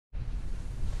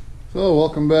So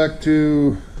welcome back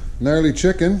to Gnarly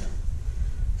Chicken.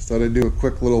 Just thought I'd do a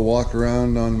quick little walk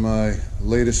around on my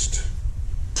latest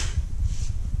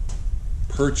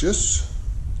purchase,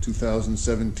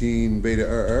 2017 Beta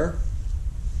RR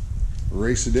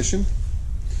Race Edition.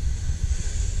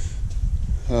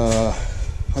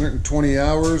 120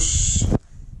 hours. A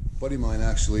buddy of mine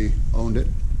actually owned it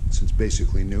since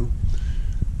basically new.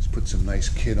 Let's put some nice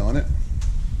kit on it.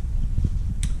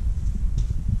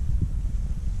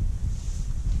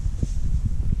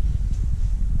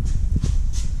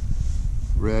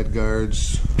 Rad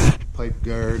guards, pipe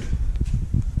guard,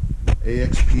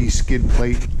 AXP skid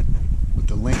plate with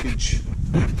the linkage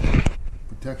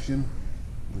protection,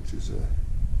 which is a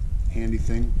handy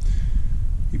thing.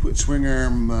 You put swing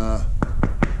arm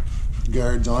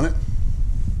guards on it,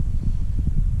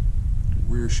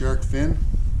 rear shark fin,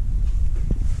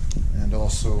 and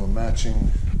also a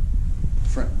matching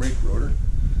front brake rotor.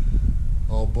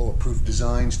 All bulletproof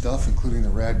design stuff, including the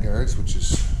rad guards, which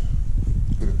is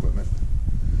good equipment.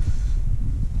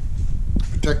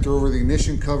 Protector over the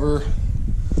ignition cover,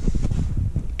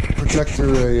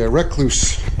 protector, a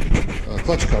recluse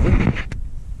clutch cover,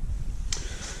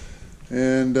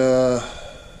 and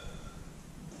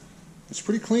it's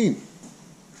pretty clean.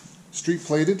 Street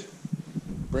plated,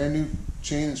 brand new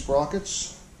chain and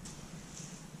sprockets,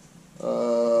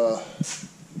 Senker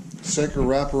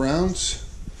wraparounds,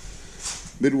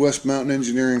 Midwest Mountain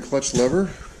Engineering clutch lever,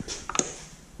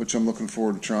 which I'm looking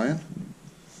forward to trying.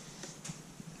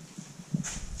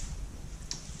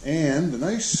 And the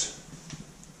nice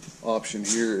option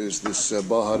here is this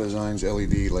Baja Designs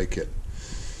LED light kit,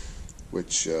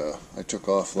 which I took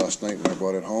off last night when I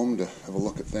brought it home to have a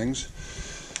look at things.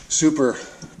 Super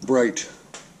bright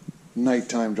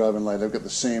nighttime driving light. I've got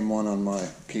the same one on my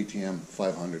KTM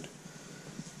 500.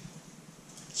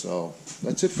 So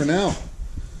that's it for now.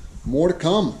 More to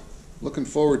come. Looking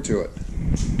forward to it.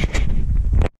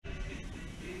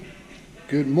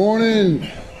 Good morning.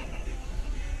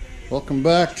 Welcome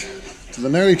back to the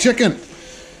Gnarly Chicken.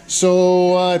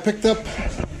 So I picked up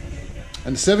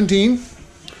on 17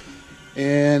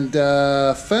 and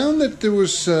found that there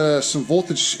was some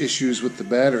voltage issues with the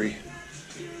battery.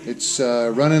 It's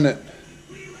running at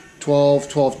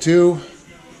 12.2,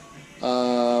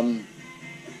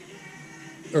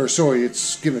 or sorry,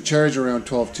 it's giving a charge around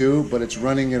 12.2, but it's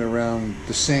running at around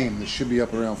the same. It should be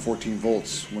up around 14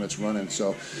 volts when it's running.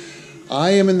 So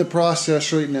I am in the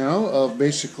process right now of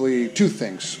basically two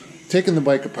things. Taking the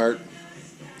bike apart,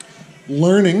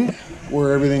 learning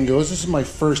where everything goes. This is my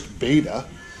first beta,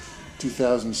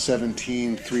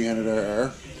 2017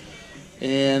 300RR.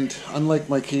 And unlike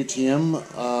my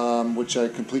KTM, which I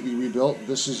completely rebuilt,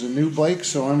 this is a new bike,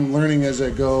 so I'm learning as I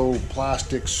go.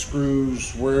 Plastic,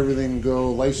 screws, where everything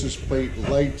go, license plate,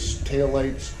 lights, tail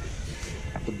lights.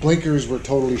 The blinkers were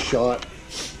totally shot.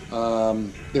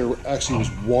 There actually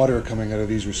was water coming out of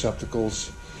these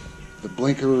receptacles. The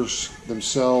blinkers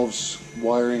themselves,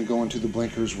 wiring going to the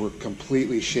blinkers, were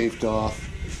completely chafed off.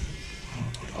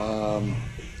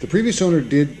 The previous owner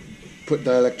did put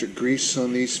dielectric grease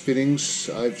on these fittings.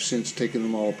 I've since taken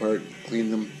them all apart,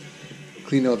 cleaned them,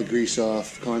 cleaned all the grease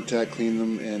off, contact cleaned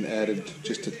them, and added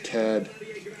just a tad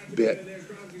bit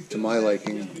to my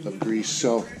liking of grease.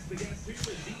 So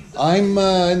I'm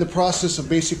in the process of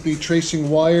basically tracing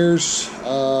wires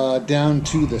down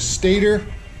to the stator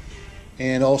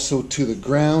and also to the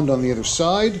ground on the other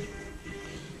side.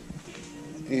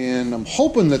 And I'm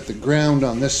hoping that the ground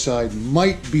on this side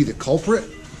might be the culprit.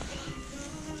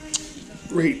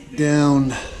 Right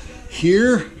down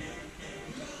here.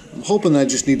 I'm hoping I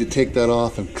just need to take that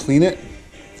off and clean it.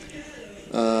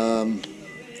 And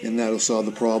that'll solve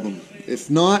the problem. If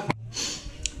not,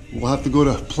 we'll have to go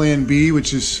to plan B,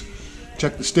 which is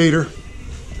check the stator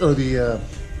or the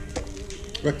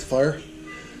rectifier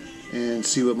and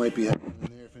see what might be happening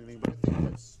there, if anything, but I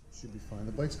think that should be fine.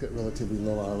 The bike's got relatively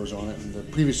low hours on it, and the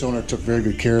previous owner took very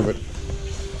good care of it.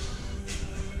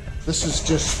 This is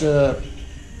just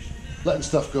letting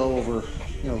stuff go over,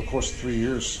 the course of 3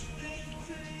 years.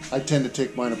 I tend to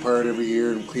take mine apart every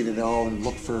year and clean it all and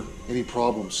look for any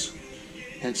problems.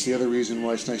 Hence the other reason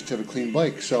why it's nice to have a clean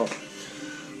bike. So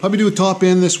probably do a top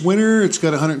end this winter. It's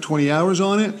got 120 hours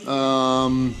on it.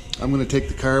 I'm going to take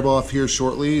the carb off here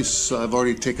shortly. So I've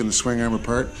already taken the swing arm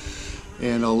apart,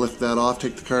 and I'll lift that off,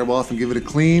 take the carb off, and give it a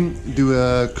clean. Do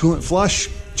a coolant flush.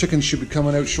 Chicken should be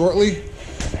coming out shortly.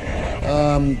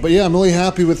 But yeah, I'm really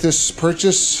happy with this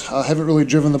purchase. I haven't really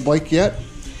driven the bike yet.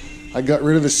 I got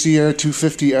rid of the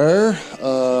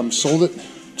CR250R, sold it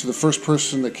to the first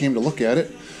person that came to look at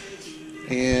it,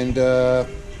 and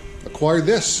acquired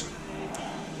this.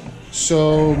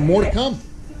 So more to come.